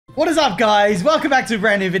What is up, guys? Welcome back to a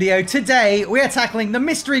brand new video. Today, we are tackling the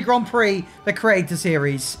Mystery Grand Prix, the Creator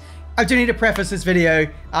Series. I do need to preface this video.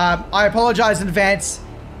 I apologize in advance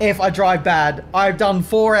if I drive bad. I've done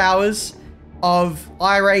 4 hours of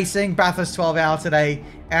iRacing, Bathurst 12 hour today,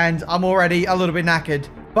 and I'm already a little bit knackered.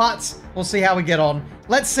 But we'll see how we get on.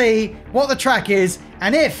 Let's see what the track is,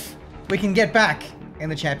 and if we can get back in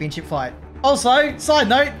the championship fight. Also, side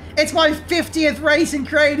note, it's my 50th race in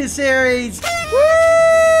Creator Series.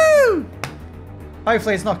 Woo!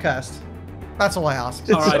 Hopefully it's not cursed. That's all I ask.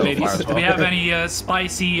 All right, ladies. Do we have any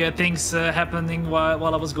spicy things happening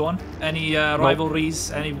while I was gone? Any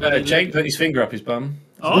rivalries? Jake put his finger up his bum.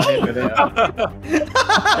 Oh! Well,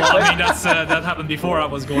 I mean, that happened before I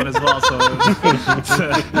was gone as well, so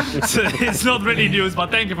it's not really news,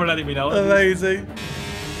 but thank you for letting me know. Amazing.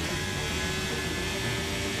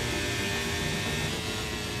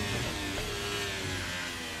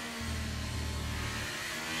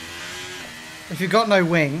 If you've got no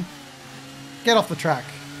wing, get off the track.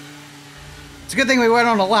 It's a good thing we went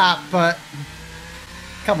on a lap, but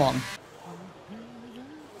come on.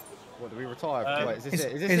 What, do we retire? Wait, is this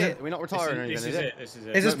it? We're not retiring or anything, is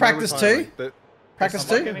it? Is this practice 2? Practice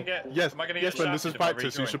 2? Yes, Ben, this is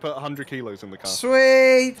practice. You should put 100 kilos in the car.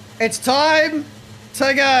 Sweet! It's time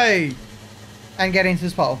to go! And get into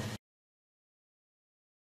this pole.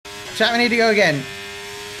 Chat, we need to go again.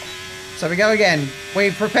 So we go again.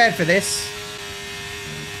 We've prepared for this.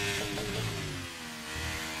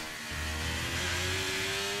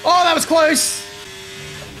 Oh, that was close!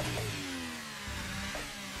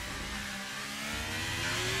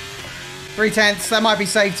 .3, that might be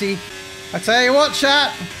safety. I tell you what,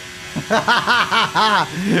 chat.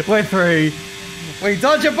 We're through. We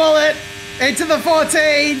dodge a bullet into the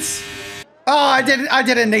 14s. Oh, I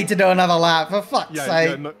didn't need to do another lap, for fuck's sake.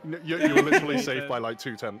 Yeah, no, you were literally saved by like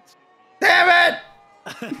 2/10. Damn it!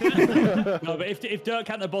 No, but if Dirk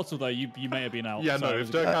hadn't have bottled though, you may have been out. Yeah, so no, if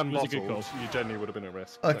Dirk hadn't bottled, you genuinely would have been at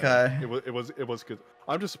risk. Okay. It was good.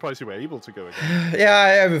 I'm just surprised you were able to go again. Yeah,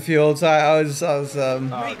 I overfueled, so I was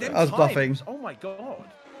buffing. Oh my god.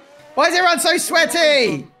 Why is everyone so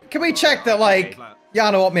sweaty? Can we check that, like,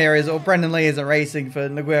 Jano Otmir is or Brendan Lee isn't racing for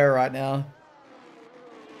Naguera right now?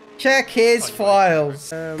 Check his files.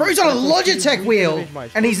 Bro's on a Logitech wheel,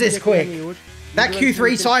 and he's this quick. That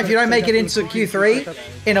Q3 side, if you don't make it into Q3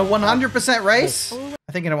 in a 100% race,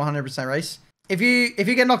 I think in a 100% race, if you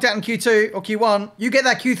get knocked out in Q2 or Q1, you get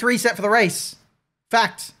that Q3 set for the race.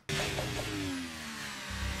 Fact.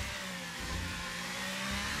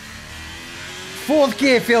 Fourth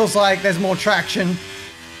gear feels like there's more traction.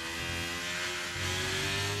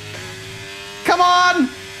 Come on!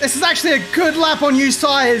 This is actually a good lap on used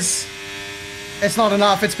tires. It's not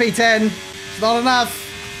enough. It's P10. It's not enough.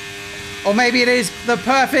 Or maybe it is the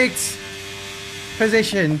perfect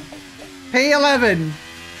position. P11.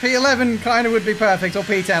 P11 kind of would be perfect. Or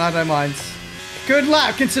P10, I don't mind. Good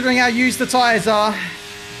lap considering how used the tyres are.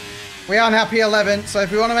 We are now P11, so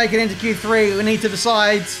if we want to make it into Q3, we need to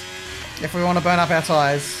decide if we want to burn up our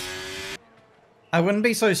tyres. I wouldn't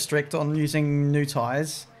be so strict on using new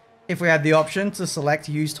tyres if we had the option to select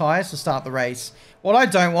used tyres to start the race. What I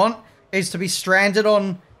don't want is to be stranded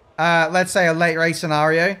on, let's say, a late race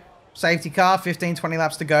scenario. Safety car, 15, 20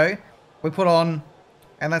 laps to go. We put on,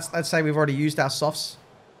 and let's say we've already used our softs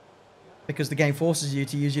because the game forces you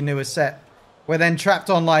to use your newest set. We're then trapped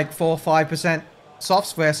on like 4 or 5%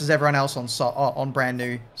 softs versus everyone else on brand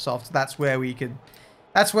new softs. That's where we could.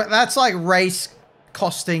 That's like race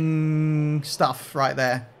costing stuff right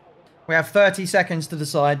there. We have 30 seconds to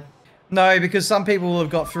decide. No, because some people will have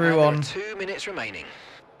got through on. 2 minutes remaining.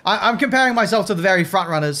 I'm comparing myself to the very front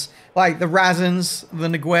runners, like the Razans, the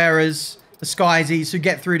Nagueras, the Skysies, who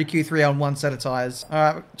get through to Q3 on one set of tyres.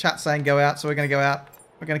 All right, chat's saying go out, so we're going to go out.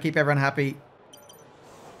 We're going to keep everyone happy.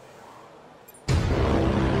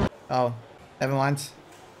 Oh, never mind.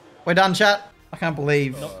 We're done, chat. I can't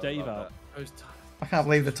believe. Knock Dave out. I can't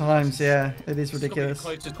believe the times. Yeah, it is ridiculous. It's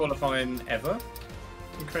the closest qualifying ever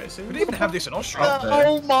in Creator Series. We didn't even have this in Austria.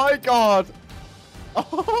 Oh my god!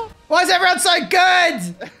 Why is everyone so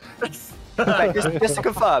good? Okay, just to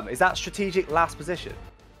confirm, is that strategic last position?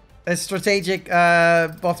 A strategic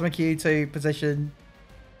bottom of Q2 position.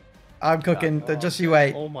 I'm cooking. Just you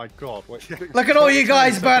wait. Oh my god! Wait. Look at all you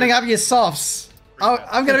guys burning up your softs.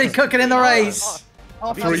 I'm going to be cooking in the race.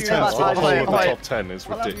 3/10 for the whole of the top 10 is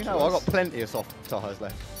ridiculous. You know, I've got plenty of soft tyres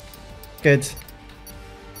left. Good.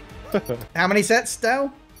 How many sets,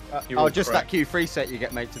 Dale? Just that Q3 set you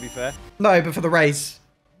get, mate, to be fair. No, but for the race.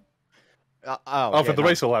 For the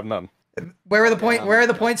race, I'll have none. Where are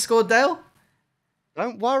the points scored, Dale?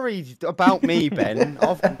 Don't worry about me, Ben.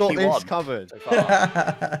 I've got this covered.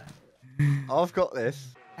 I've got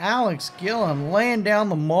this. Alex Gillen laying down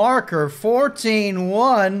the marker.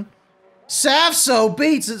 14-1. Safso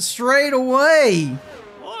beats it straight away.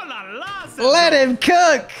 Oh la la! Let him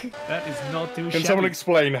cook. That is not too Can shabby. someone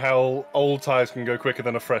explain how old tyres can go quicker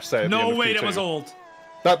than a fresh set? At the end No of way, Q2? that was old.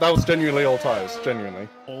 That was genuinely old tyres, genuinely.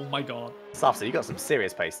 Oh my god. Safso, you got some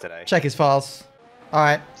serious pace today. Check his files. All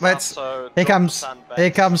right, let's. So, Here comes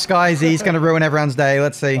Skyzy. He's going to ruin everyone's day.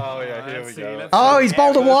 Let's see. Oh yeah, here we go. Oh, he's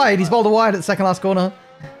bowled it wide. He's bowled it wide at the second last corner.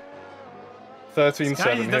 13-7,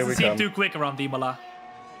 Guys, here doesn't we seem come. too quick around Imola.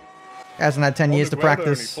 Hasn't had 10 years to Aldegrado only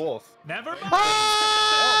practice. fourth. Never mind.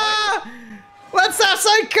 Ah! Let's have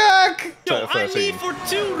some cook. Yo, I 13. leave for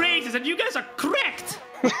 2 races and you guys are cracked.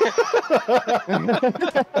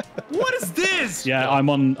 What is this? Yeah, I'm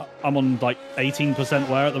on like 18%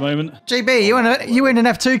 wear at the moment. GB, you in an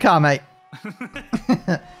F2 car, mate.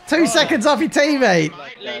 2 seconds off your teammate.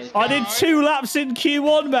 I did 2 laps in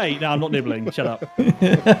Q1, mate. No, I'm not nibbling. Shut up.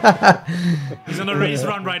 He's on a race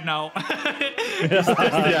run right now. He's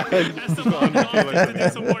testing. Has to find Dolphins to do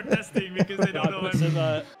some more testing because they don't know him.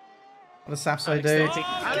 What does Safso do?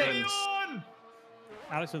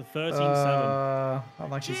 Alex with 13-7. I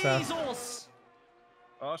like your Saf. Jesus!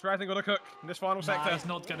 Oh, it's Rathan gonna cook in this final Nah, sector. he's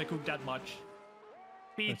not gonna cook that much.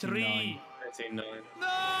 P3. 13-9. 13-9. No,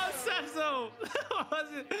 Safso!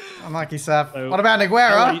 Unlucky Saf. So- What about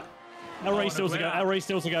Niguera? El Rey still to go. El Rey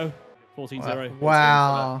still to go. 14-0.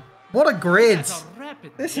 Wow. What a grid. That's a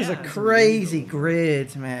rapid. This is a Yeah, crazy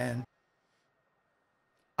grid, man.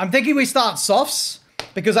 I'm thinking we start softs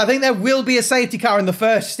because I think there will be a safety car in the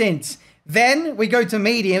first stint. Then we go to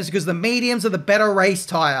mediums because the mediums are the better race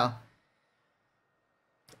tire.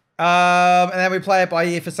 And then we play it by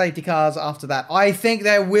ear for safety cars after that. I think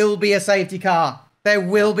there will be a safety car. There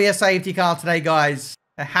will be a safety car today, guys.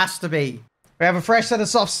 There has to be. We have a fresh set of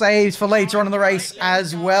soft saves for later on in the race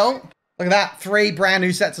as well. Look at that. 3 brand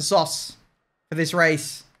new sets of softs for this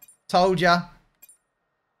race. Told ya.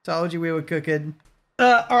 Told you we were cooking.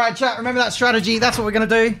 All right, chat. Remember that strategy. That's what we're going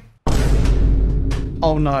to do.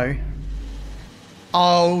 Oh, no.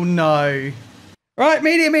 Oh, no. Right,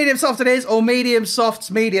 medium, medium, soft it is. Or medium, soft,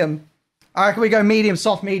 medium. All right, can we go medium,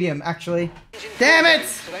 soft, medium, actually? Damn it!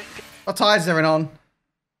 What tires are it on?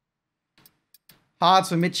 Hards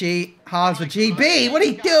for Mitchie. Hards for GB. What are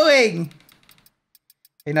you doing?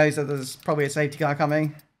 He knows that there's probably a safety car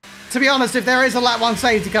coming. To be honest, if there is a lap 1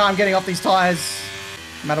 safety car, I'm getting off these tires.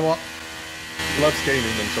 No matter what. Loves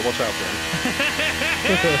gaming them, so watch out for him.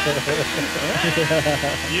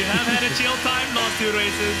 You have had a chill time last 2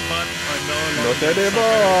 races, but no Not longer.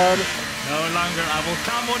 anymore. No longer. I will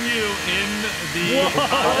come on you in the.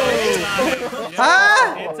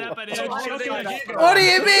 Huh? It's happening. What do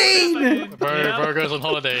you mean? Burgers on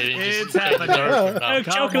holiday. It's happening. Oh,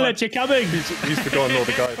 chocolate, you're coming. He's forgotten all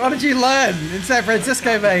the guys. What did you learn in San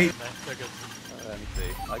Francisco, mate? Let me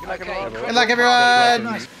see. Good luck,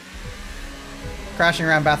 everyone. Crashing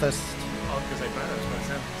around Bathurst. Oh, because they banned us, makes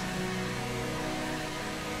sense.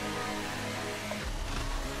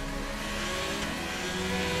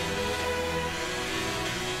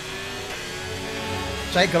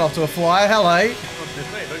 Jake got off to a flyer. Hello. Oh,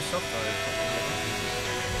 mate, those soft tires.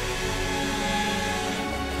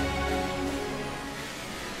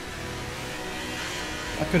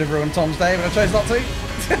 I could have ruined Tom's day, but I chose not to.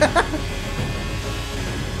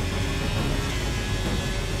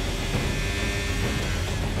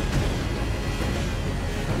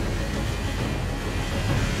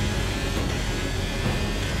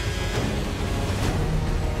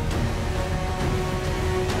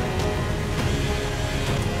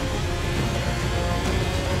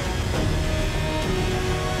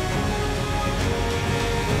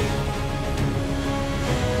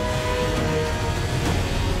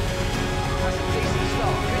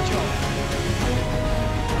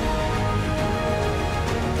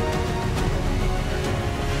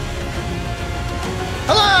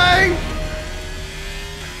 Hello!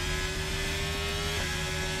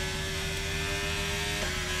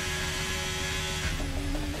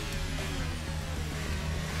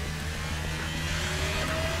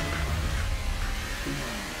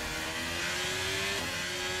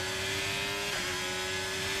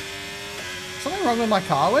 Something wrong with my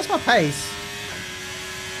car? Where's my pace?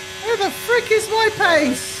 Where the frick is my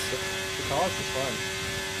pace? The car's just fine.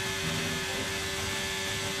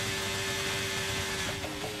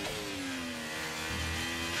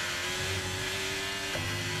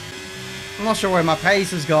 I'm not sure where my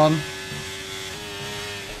pace has gone.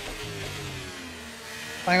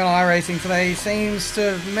 Playing on iRacing today seems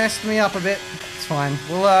to have messed me up a bit. It's fine.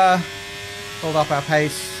 We'll hold up our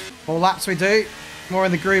pace. More laps we do, more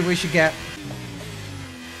in the groove we should get.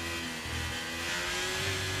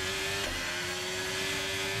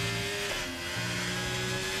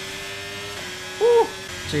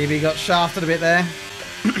 GB got shafted a bit there.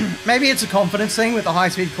 Maybe it's a confidence thing with the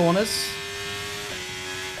high-speed corners.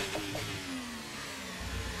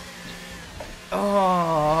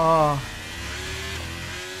 Oh.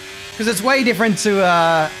 Because it's way different to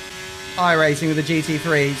iRacing with the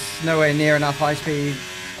GT3s. Nowhere near enough high-speed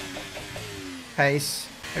pace.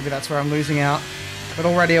 Maybe that's where I'm losing out. But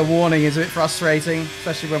already a warning is a bit frustrating,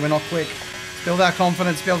 especially when we're not quick. Build our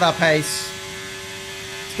confidence, build our pace.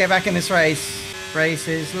 Let's get back in this race. Race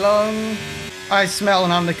is long. I smell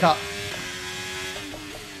an undercut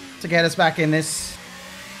to get us back in this.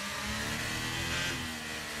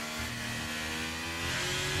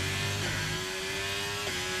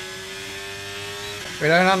 We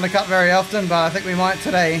don't undercut very often, but I think we might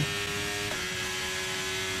today.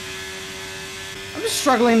 I'm just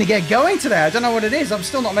struggling to get going today. I don't know what it is. I'm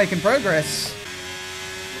still not making progress.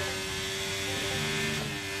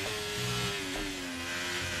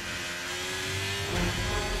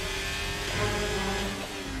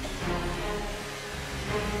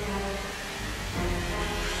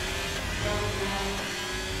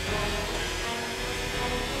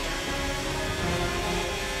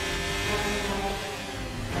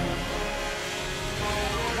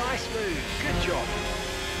 Nice move. Good job.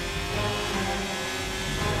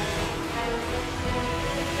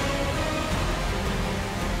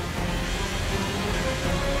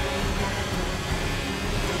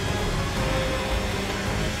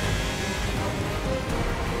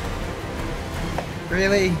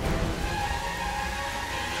 Really?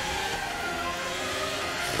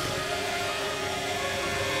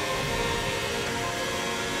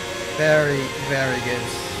 Very, very good.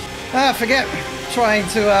 Forget trying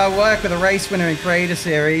to work with a race winner in Creator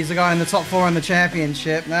Series, a guy in the top 4 in the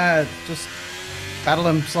championship. Nah, just battle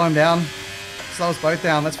him, slow him down. Slow us both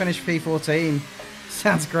down. Let's finish P14.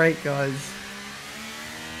 Sounds great, guys.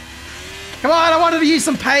 Come on, I wanted to use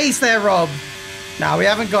some pace there, Rob. No, we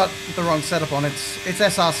haven't got the wrong setup on. It's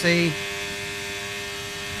SRC.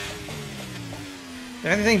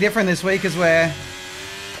 The only thing different this week is where,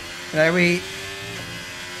 you know, we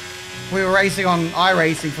were racing on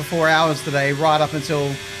iRacing for 4 hours today, right up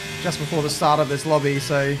until just before the start of this lobby,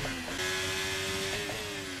 so...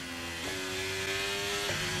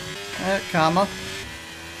 Karma.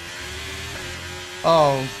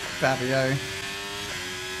 Oh, Fabio.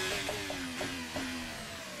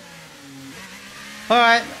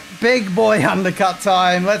 Alright, big boy undercut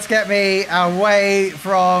time. Let's get me away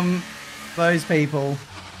from those people.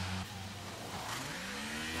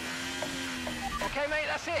 Okay, mate,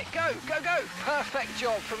 that's it. Go, go, go. Perfect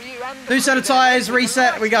job from you. And New set of tyres,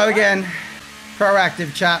 reset, we go again.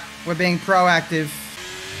 Proactive, chat. We're being proactive.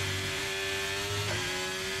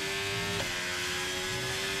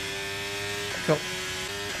 Cool.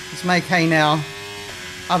 Let's make hay now.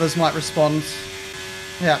 Others might respond.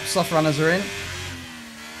 Yeah, soft runners are in.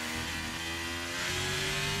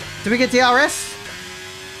 Did we get DRS?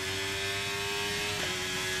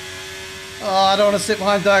 Oh, I don't want to sit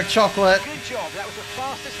behind Dark Chocolate. Good job. That was the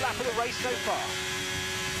fastest lap of the race so far.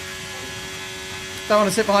 Don't want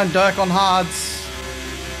to sit behind Dirk on hards.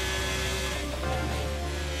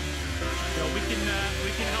 So we can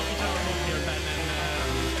help each other out here, Ben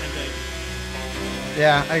and Dave.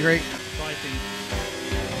 Yeah, I agree. Fighting.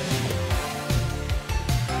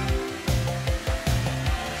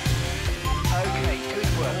 Okay, good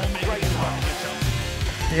work. Great work.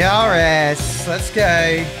 DRS, let's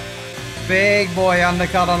go. Big boy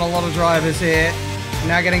undercut on a lot of drivers here.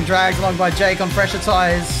 Now getting dragged along by Jake on pressure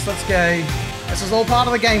tires. Let's go. This is all part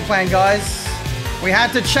of the game plan, guys. We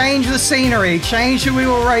had to change the scenery, change who we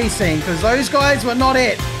were racing, because those guys were not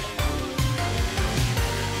it.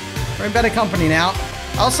 We're in better company now.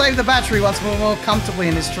 I'll save the battery once we're more comfortably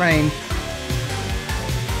in this train.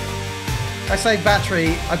 If I save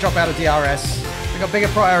battery, I drop out of DRS. We've got bigger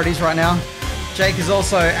priorities right now. Jake is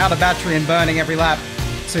also out of battery and burning every lap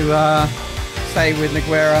to stay with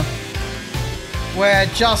Niguera. We're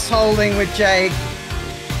just holding with Jake.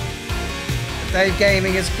 Dave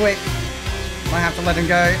Gaming is quick. Might have to let him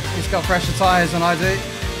go. He's got fresher tires than I do.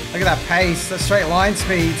 Look at that pace, that straight line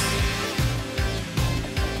speed.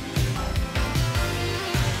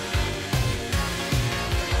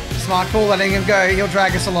 Smart call letting him go. He'll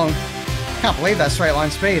drag us along. Can't believe that straight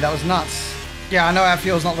line speed. That was nuts. Yeah, I know our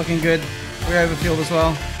fuel's not looking good. We're overfueled as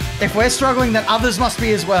well. If we're struggling, then others must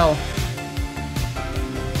be as well.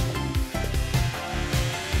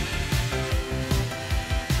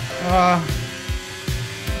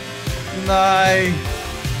 No.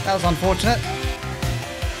 That was unfortunate.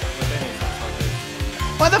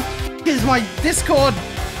 Why the f is my Discord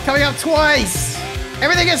coming up twice?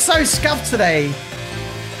 Everything is so scuffed today.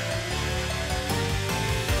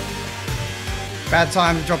 Bad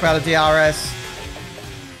time to drop out of DRS.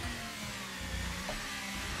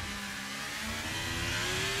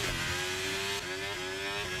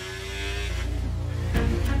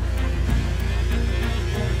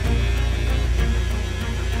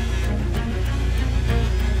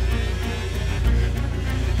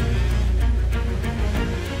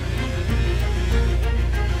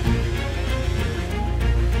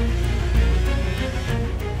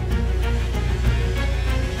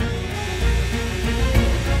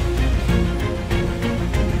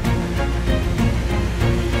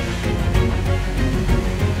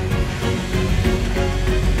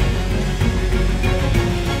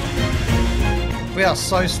 We are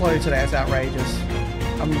so slow today, it's outrageous.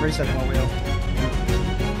 I'm resetting my wheel.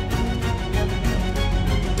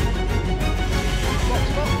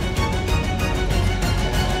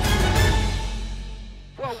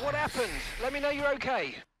 Well, what happened? Let me know you're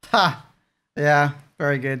okay. Ha! Yeah,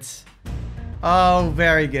 very good. Oh,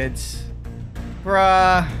 very good.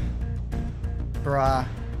 Bruh. Bruh.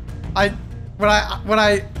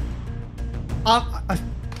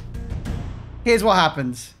 Here's what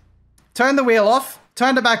happens. Turn the wheel off,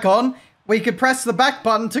 turned it back on. We could press the back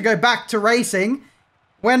button to go back to racing.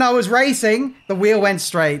 When I was racing, the wheel went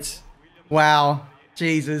straight. Wow.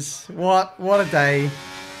 Jesus. What a day.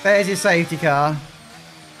 There's your safety car.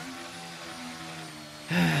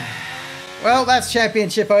 Well, that's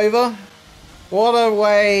championship over. What a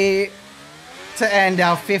way to end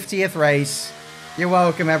our 50th race. You're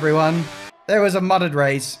welcome, everyone. There was a mudded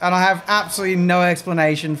race, and I have absolutely no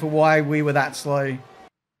explanation for why we were that slow.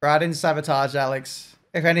 Bro, I didn't sabotage Alex.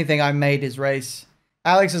 If anything, I made his race.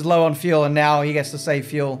 Alex is low on fuel, and now he gets to save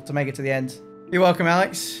fuel to make it to the end. You're welcome,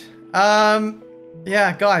 Alex.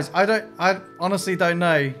 Yeah, guys, I honestly don't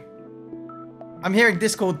know. I'm hearing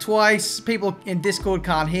Discord twice. People in Discord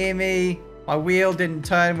can't hear me. My wheel didn't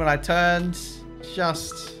turn when I turned. It's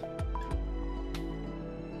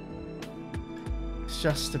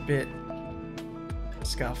just a bit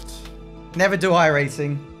scuffed. Never do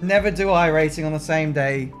iRacing. Never do iRacing on the same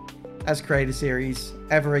day as Creator Series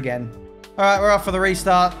ever again. All right, we're off for the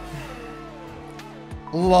restart.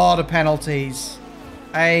 A lot of penalties.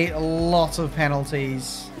 A lot of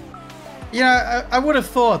penalties. You know, I would have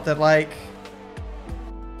thought that, like,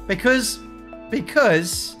 because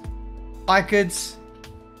I could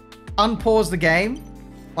unpause the game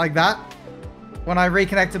like that when I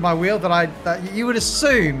reconnected my wheel, that you would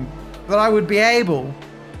assume that I would be able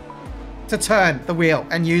to turn the wheel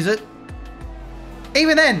and use it.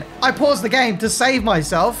 Even then, I paused the game to save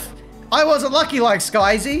myself. I wasn't lucky like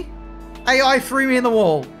Skyzy. AI threw me in the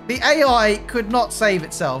wall. The AI could not save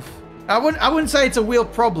itself. I wouldn't say it's a wheel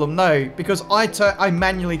problem, no, because I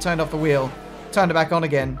manually turned off the wheel, turned it back on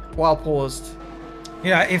again while paused.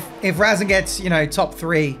 You know, if Razin gets, you know, top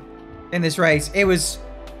 3 in this race, it was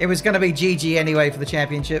going to be GG anyway for the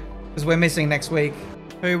championship, because we're missing next week.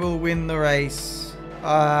 Who will win the race?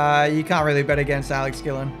 You can't really bet against Alex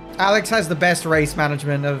Gillen. Alex has the best race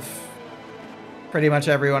management of pretty much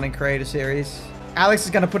everyone in Creator Series. Alex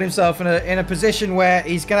is going to put himself in a position where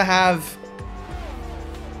he's going to have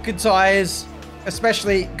good tires,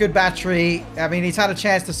 especially good battery. I mean, he's had a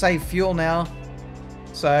chance to save fuel now,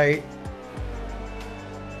 so it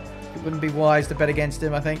wouldn't be wise to bet against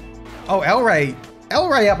him, I think. Oh, Elray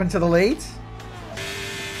up into the lead.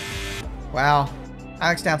 Wow.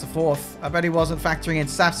 Alex down to 4th. I bet he wasn't factoring in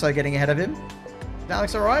Safso getting ahead of him. Is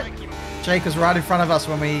Alex all right? Jake was right in front of us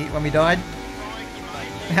when we died.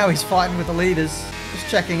 Now he's fighting with the leaders. Just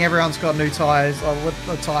checking everyone's got new tires. Oh, what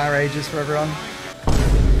the tire ages for everyone.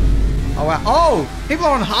 Oh, wow. Oh, people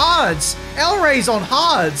are on hards. Elray's on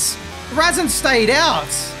hards. Razin stayed out.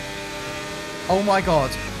 Oh, my God.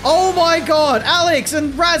 Oh, my God. Alex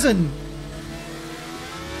and Razin.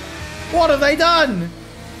 What have they done?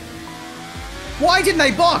 Why didn't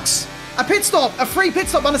they box? A pit stop, a free pit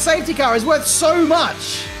stop on a safety car is worth so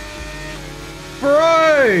much.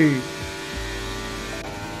 Bro.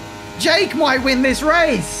 Jake might win this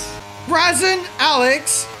race. Razin,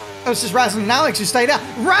 Alex. Oh, it's just Razin and Alex who stayed out.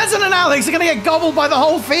 Razin and Alex are going to get gobbled by the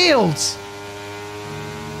whole field.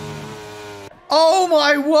 Oh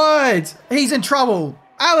my word. He's in trouble.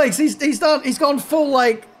 Alex, he's gone full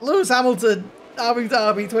like Lewis Hamilton, Abu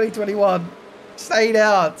Dhabi 2021. Stayed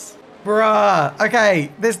out. Bruh. Okay,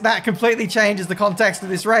 that completely changes the context of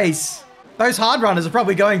this race. Those hard runners are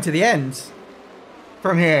probably going to the end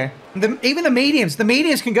from here. Even the mediums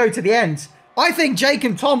can go to the end. I think Jake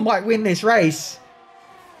and Tom might win this race.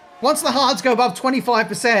 Once the hards go above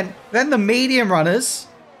 25%, then the medium runners,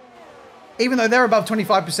 even though they're above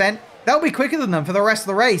 25%, they'll be quicker than them for the rest of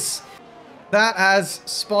the race. That has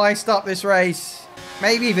spiced up this race.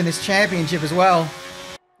 maybe even this championship as well.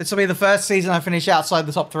 This will be the first season I finish outside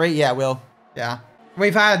the top 3. Yeah, will. Yeah.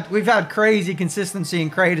 We've had crazy consistency in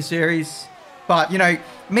Creator Series, but you know,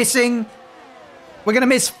 we're gonna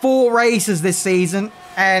miss 4 races this season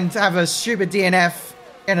and have a stupid DNF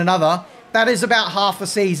in another. That is about half the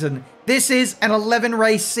season. This is an 11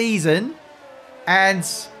 race season, and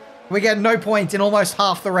we get no point in almost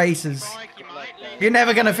half the races. You're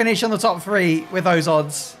never gonna finish on the top 3 with those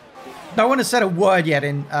odds. No one has said a word yet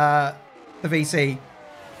in the VC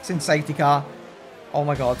since safety car. Oh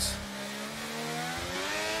my god.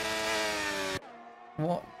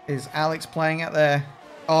 What is Alex playing out there?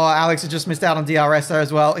 Oh, Alex has just missed out on DRS there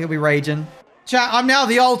as well. He'll be raging. Chat, I'm now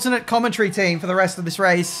the alternate commentary team for the rest of this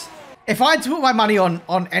race. If I had to put my money on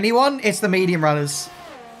anyone, it's the medium runners.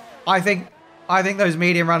 I think those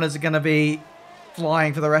medium runners are going to be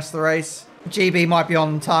flying for the rest of the race. GB might be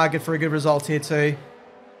on target for a good result here too.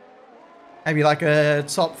 Maybe like a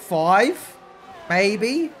top 5,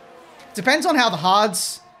 maybe. Depends on how the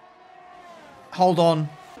hards hold on.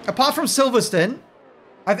 Apart from Silverstone,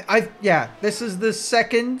 yeah, this is the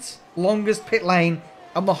second longest pit lane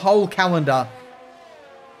on the whole calendar.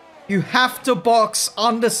 You have to box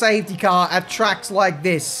under safety car at tracks like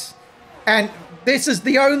this. And this is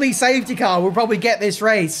the only safety car we'll probably get this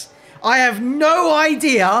race. I have no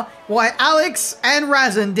idea why Alex and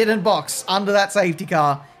Razin didn't box under that safety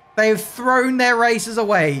car. They've thrown their races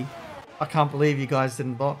away. I can't believe you guys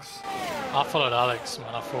didn't box. I followed Alex,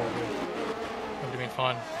 man. I thought we would have been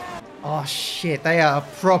fine. Oh shit, they are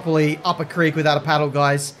properly up a creek without a paddle,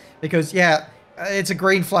 guys. Because yeah, it's a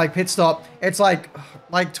green flag pit stop. It's like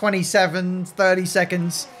 27, 30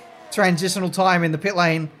 seconds transitional time in the pit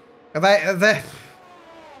lane. They're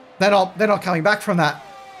not coming back from that.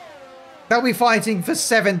 They'll be fighting for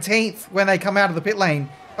 17th when they come out of the pit lane.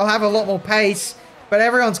 They'll have a lot more pace, but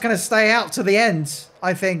everyone's going to stay out to the end,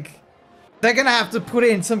 I think. They're going to have to put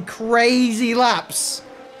in some crazy laps.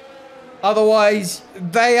 Otherwise,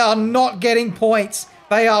 they are not getting points.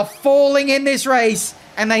 They are falling in this race,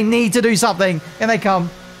 and they need to do something. And they come.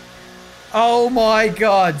 Oh my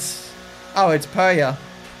god. Oh, it's Perya.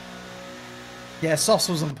 Yeah, Softs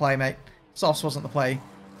wasn't the play, mate. Softs wasn't the play.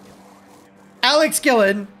 Alex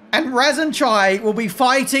Gillen and Razin Chai will be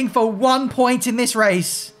fighting for 1 point in this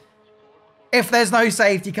race if there's no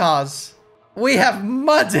safety cars. We have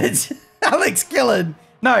mudded Alex Gillen.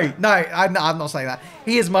 No, I'm not saying that.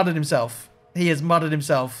 He has mudded himself. He has mudded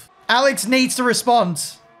himself. Alex needs to respond.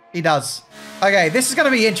 He does. Okay, this is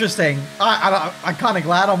going to be interesting. I'm kind of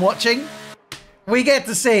glad I'm watching. We get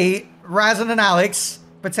to see Razin and Alex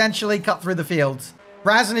potentially cut through the field.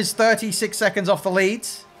 Razin is 36 seconds off the lead.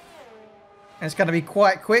 And it's going to be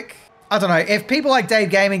quite quick. I don't know. If people like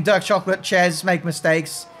Dave Gaming, Dirk Chocolate, Ches make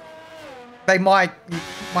mistakes, they might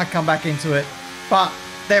come back into it. But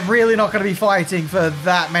they're really not going to be fighting for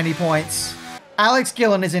that many points. Alex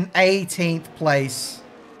Gillen is in 18th place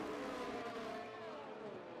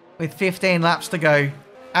with 15 laps to go.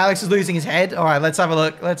 Alex is losing his head. All right, let's have a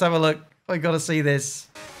look. Let's have a look. We got to see this.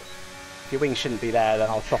 If your wing shouldn't be there, then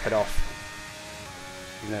I'll chop it off.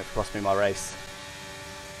 You know, it cost me my race.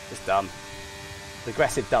 It's dumb. It's an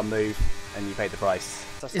aggressive, dumb move, and you paid the price.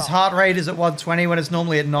 His heart rate is at 120 when it's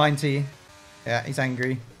normally at 90. Yeah, he's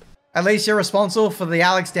angry. At least you're responsible for the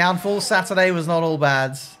Alex downfall. Saturday was not all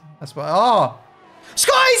bad. That's what. Oh,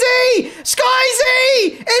 Skyzy!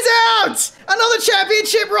 Skyzy is out! Another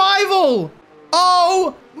championship rival!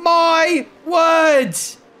 Oh my word!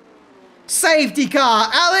 Safety car.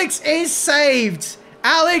 Alex is saved.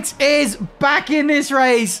 Alex is back in this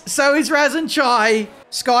race. So is Razin Chai.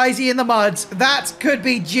 Skyzy in the muds. That could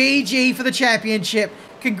be GG for the championship.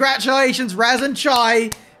 Congratulations, Razin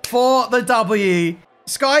Chai, for the W.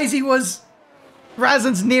 Skyzy was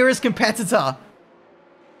Razin's nearest competitor.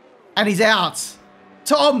 And he's out.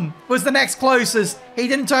 Tom was the next closest. He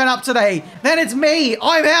didn't turn up today. Then it's me.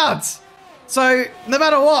 I'm out. So, no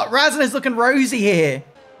matter what, Razin is looking rosy here.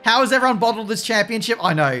 How has everyone bottled this championship?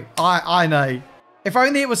 I know. I know. If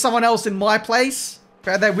only it was someone else in my place,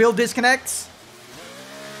 their wheel disconnects.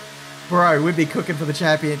 Bro, we'd be cooking for the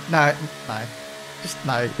champion. No. Just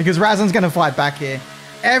no. Because Razin's going to fight back here.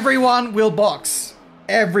 Everyone will box.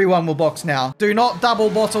 Everyone will box now. Do not double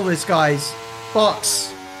bottle this, guys.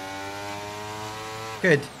 Box.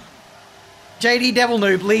 Good. JD Devil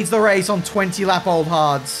Noob leads the race on 20 lap old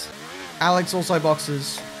hards. Alex also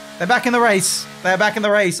boxes. They're back in the race. They're back in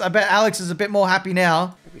the race. I bet Alex is a bit more happy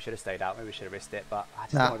now. Maybe we should have stayed out. Maybe we should have risked it, but I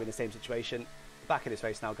just don't want to be in the same situation. Back in this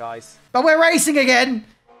race now, guys. But we're racing again.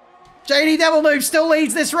 JD Devil Noob still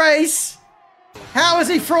leads this race. How has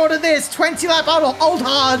he frauded this? 20 lap old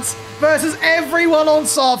hards versus everyone on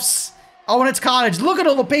softs. Oh, and it's carnage. Look at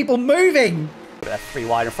all the people moving. They're 3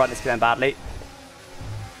 wide in front. This could end badly.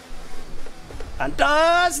 And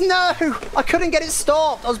does no! I couldn't get it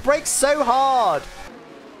stopped. I was braked so hard.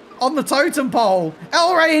 On the totem pole.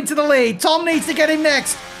 El Rey into the lead. Tom needs to get him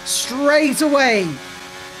next. Straight away.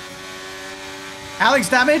 Alex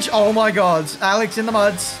damage. Oh my god. Alex in the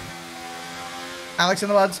muds. Alex in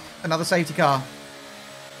the muds. Another safety car.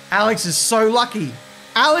 Alex is so lucky.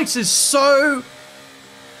 Alex is so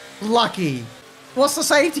lucky. What's the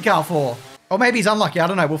safety car for? Or maybe he's unlucky. I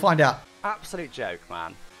don't know. We'll find out. Absolute joke,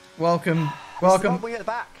 man. Welcome. This is the Welcome. wrong wing at the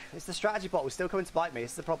back. It's the strategy bot. We're still coming to bite me.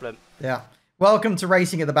 This is the problem. Yeah. Welcome to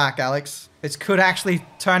racing at the back, Alex. This could actually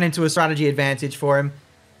turn into a strategy advantage for him.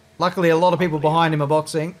 Luckily, a lot of people behind him are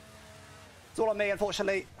boxing. It's all on me,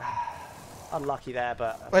 unfortunately. Unlucky there,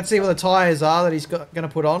 but... Let's see what the tyres are that he's going to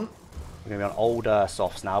put on. We're going to be on older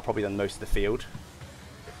softs now, probably than most of the field.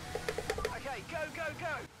 Okay, go, go, go.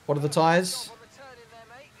 What are the tyres? On the turn in there,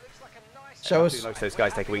 mate. Looks like a nice... Show Most us. of those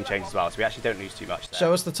guys take a wing change as well, so we actually don't lose too much there.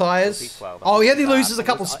 Show us the tyres. P12, Oh, he only bad. loses a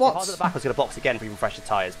couple If I was spots. at the back, I was going to box again for even fresher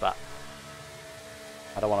tyres, but...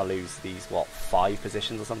 I don't want to lose these, what, 5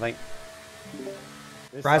 positions or something?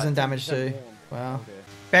 Brazen damage too. Wow.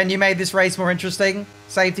 Ben, you made this race more interesting.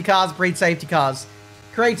 Safety cars breed safety cars.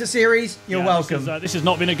 Create a series. You're welcome. This has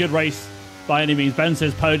not been a good race by any means. Ben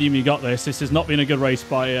says podium, you got this. This has not been a good race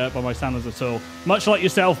by my standards at all. Much like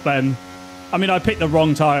yourself, Ben. I mean, I picked the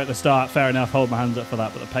wrong tyre at the start. Fair enough. Hold my hands up for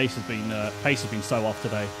that. But the pace has been so off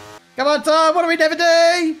today. Come on, Tom. What do we never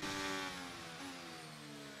do?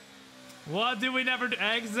 What do we never do?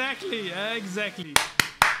 Exactly.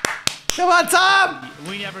 Come on, Tom.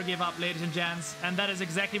 We never give up, ladies and gents. And that is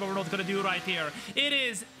exactly what we're not going to do right here. It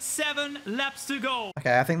is 7 laps to go.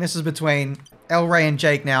 Okay, I think this is between El Rey and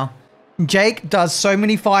Jake now. Jake does so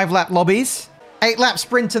many 5-lap lobbies. 8-lap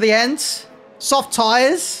sprint to the end. Soft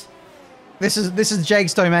tyres. This is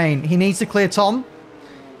Jake's domain. He needs to clear Tom.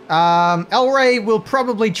 El Rey will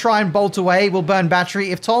probably try and bolt away. Will burn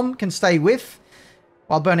battery if Tom can stay with.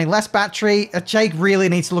 While burning less battery. Jake really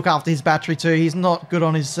needs to look after his battery too. He's not good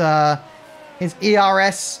on his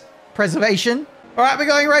ERS preservation. All right, we're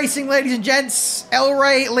going racing, ladies and gents. El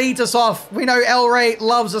Rey leads us off. We know El Rey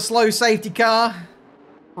loves a slow safety car.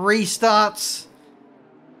 Restarts.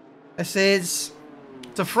 This is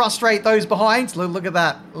to frustrate those behind. Look at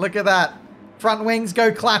that. Look at that. Front wings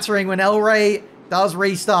go clattering when El Rey does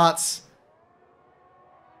restarts.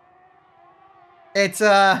 It's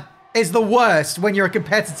the worst when you're a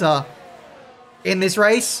competitor in this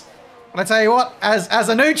race. And I tell you what, as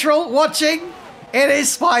a neutral watching, it is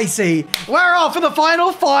spicy. We're off for the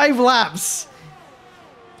final 5 laps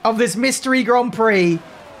of this mystery Grand Prix.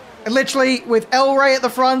 And literally, with El Rey at the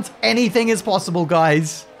front, anything is possible,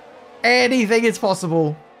 guys. Anything is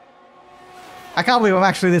possible. I can't believe I'm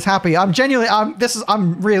actually this happy.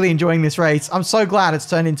 I'm really enjoying this race. I'm so glad it's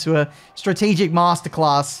turned into a strategic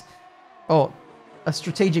masterclass. Oh, a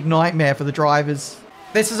strategic nightmare for the drivers.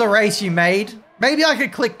 This is a race you made. Maybe I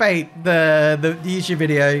could clickbait the YouTube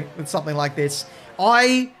video with something like this.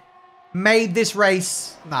 I made this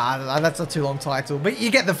race. Nah, that's a too long title. But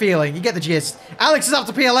you get the feeling. You get the gist. Alex is up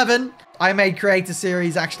to P11. I made Create a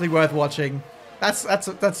Series actually worth watching. That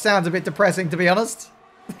sounds a bit depressing, to be honest.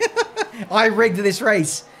 I rigged this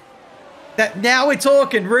race. Now we're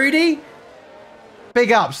talking, Rudy.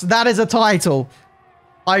 Big ups. That is a title.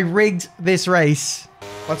 I rigged this race.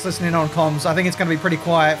 Let's listen in on comms. I think it's going to be pretty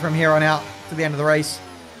quiet from here on out to the end of the race.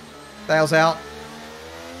 Dale's out.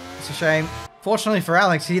 It's a shame. Fortunately for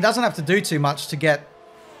Alex, he doesn't have to do too much to get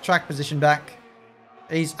track position back.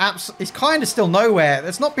 He's kind of still nowhere.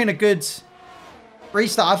 It's not been a good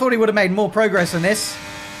restart. I thought he would have made more progress than this.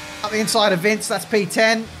 Up the inside of Vince, that's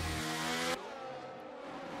P10.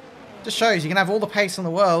 Just shows you can have all the pace in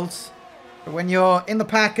the world, but when you're in the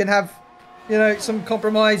pack and have, you know, some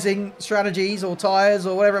compromising strategies or tyres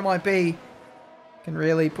or whatever it might be, can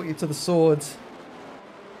really put you to the sword.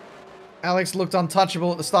 Alex looked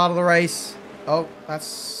untouchable at the start of the race. Oh, that's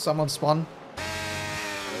someone spun.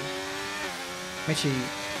 Mitchie.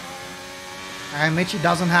 And Mitchie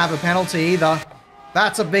doesn't have a penalty either.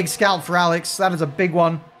 That's a big scalp for Alex. That is a big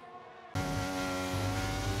one.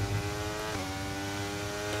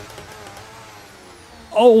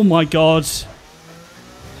 Oh my god.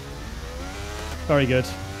 Very good.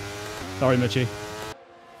 Sorry, Mitchie.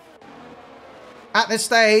 At this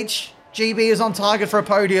stage, GB is on target for a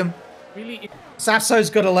podium. Really? Safso's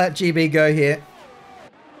got to let GB go here.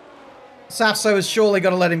 Safso has surely got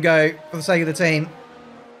to let him go for the sake of the team.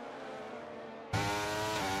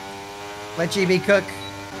 Let GB cook.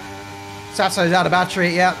 Safso's out of battery.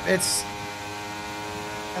 Yeah, it's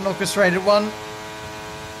an orchestrated one.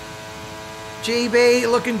 GB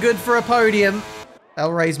looking good for a podium.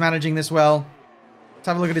 El Rey's managing this well. Let's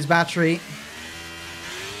have a look at his battery.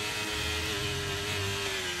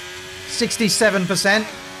 67%.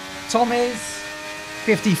 Tom is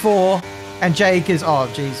 54. And Jake is... Oh,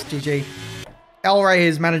 jeez. GG. El Rey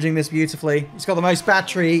is managing this beautifully. He's got the most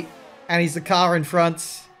battery. And he's the car in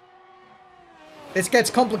front. This gets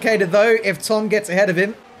complicated, though, if Tom gets ahead of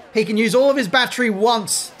him. He can use all of his battery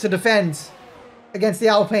once to defend against the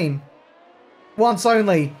Alpine. Once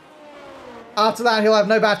only. After that, he'll have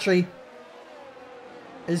no battery.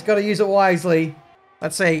 He's got to use it wisely.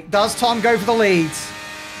 Let's see. Does Tom go for the lead?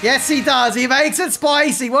 Yes, he does. He makes it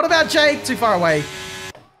spicy. What about Jake? Too far away.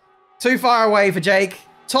 Too far away for Jake.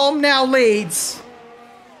 Tom now leads.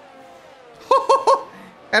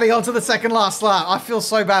 Heading on to the second last lap. I feel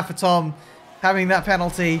so bad for Tom having that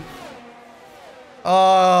penalty.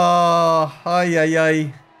 Oh, ay, ay,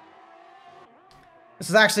 ay. This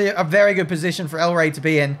is actually a very good position for El Rey to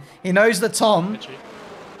be in. He knows that Tom...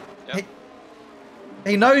 Yep.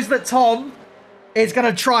 He knows that Tom is going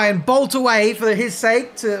to try and bolt away for his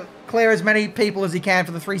sake to clear as many people as he can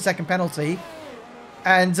for the 3-second penalty.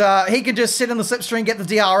 And he can just sit in the slipstream, get the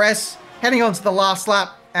DRS, heading on to the last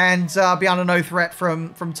lap, and be under no threat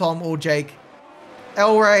from Tom or Jake.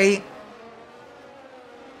 El Rey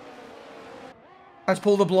has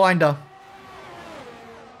pulled the blinder.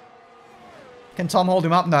 Can Tom hold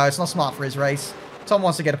him up? No, it's not smart for his race. Tom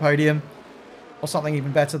wants to get a podium. Or something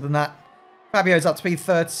even better than that. Fabio's up to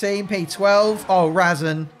P13, P12. Oh,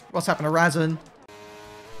 Razin. What's happened to Razin?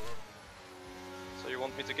 So you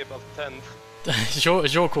want me to give up 10? It's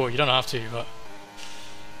your call, you don't have to, but...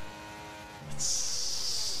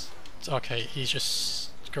 It's okay, he's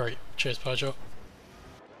just great. Cheers, Peugeot.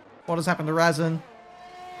 What has happened to Razin?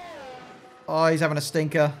 Oh, he's having a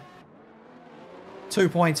stinker. 2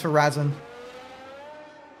 points for Razin.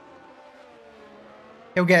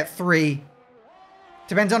 He'll get 3.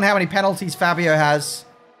 Depends on how many penalties Fabio has.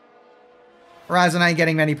 Razin ain't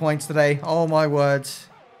getting many points today. Oh my word.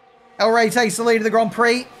 El Rey takes the lead of the Grand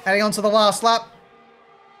Prix. Heading on to the last lap.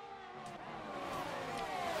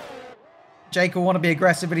 Jake will want to be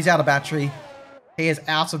aggressive, but he's out of battery. He is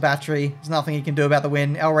out of battery. There's nothing he can do about the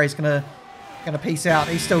win. El Rey's gonna peace out.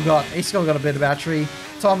 He's still got a bit of battery.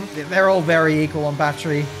 Tom, they're all very equal on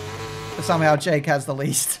battery. But somehow Jake has the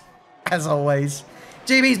least. As always.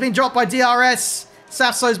 GB's been dropped by DRS.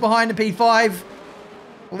 Safso's behind in P5.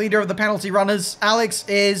 Leader of the penalty runners. Alex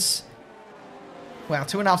is... Wow,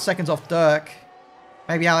 2.5 seconds off Dirk.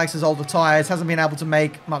 Maybe Alex's older tyres. Hasn't been able to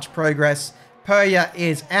make much progress. Perya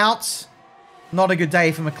is out. Not a good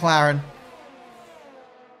day for McLaren.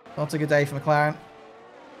 Not a good day for McLaren.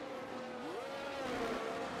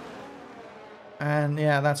 And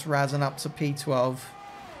yeah, that's Razin up to P12.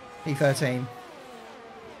 P13.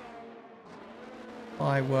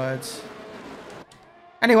 My words.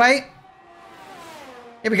 Anyway.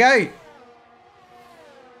 Here we go.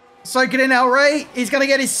 Soak it in, El Rey. He's going to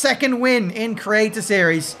get his second win in Creator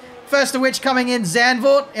Series. First of which coming in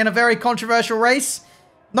Zandvoort in a very controversial race.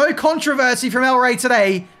 No controversy from El Rey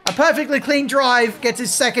today. A perfectly clean drive gets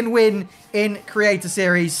his second win in Creator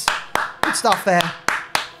Series. Good stuff there.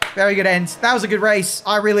 Very good end. That was a good race.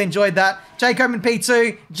 I really enjoyed that. Jake Oman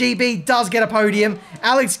P2. GB does get a podium.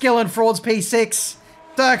 Alex Gillen frauds P6.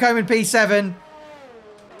 Dirk Oman P7.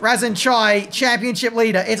 Razin Chai, championship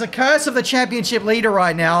leader. It's a curse of the championship leader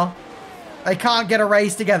right now. They can't get a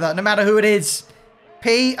race together, no matter who it is.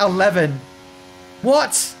 P11.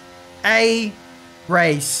 What a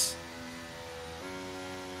race.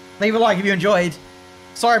 Leave a like if you enjoyed.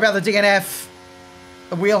 Sorry about the DNF.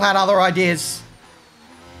 The wheel had other ideas.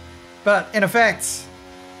 But in effect,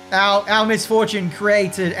 our misfortune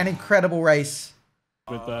created an incredible race.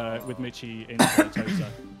 With Michi in Toyota.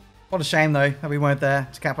 What a shame, though, that we weren't there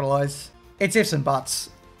to capitalize. It's ifs and buts.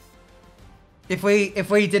 If we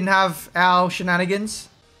didn't have our shenanigans,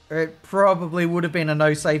 it probably would have been a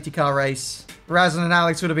no safety car race. Razin and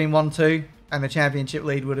Alex would have been 1-2, and the championship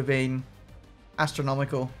lead would have been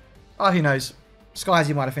astronomical. Oh, who knows?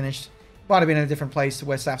 Skyzy might have finished. Might have been in a different place to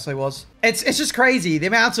where Safso was. It's just crazy. The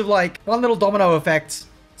amount of, like, one little domino effect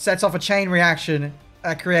sets off a chain reaction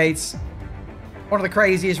that creates one of the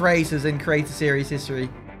craziest races in Creator Series history.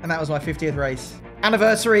 And that was my 50th race.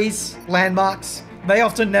 Anniversaries, landmarks, they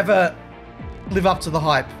often never live up to the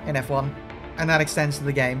hype in F1. And that extends to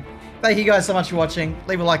the game. Thank you guys so much for watching.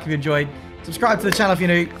 Leave a like if you enjoyed. Subscribe to the channel if you're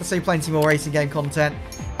new. I'll see plenty more racing game content.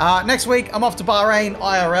 Next week, I'm off to Bahrain,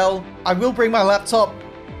 IRL. I will bring my laptop,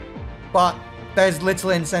 but there's little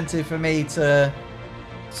incentive for me to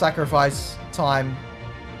sacrifice time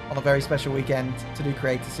on a very special weekend to do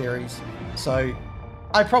Creator Series. So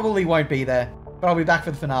I probably won't be there, but I'll be back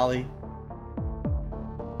for the finale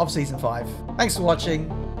of Season 5. Thanks for watching.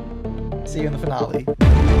 See you in the finale.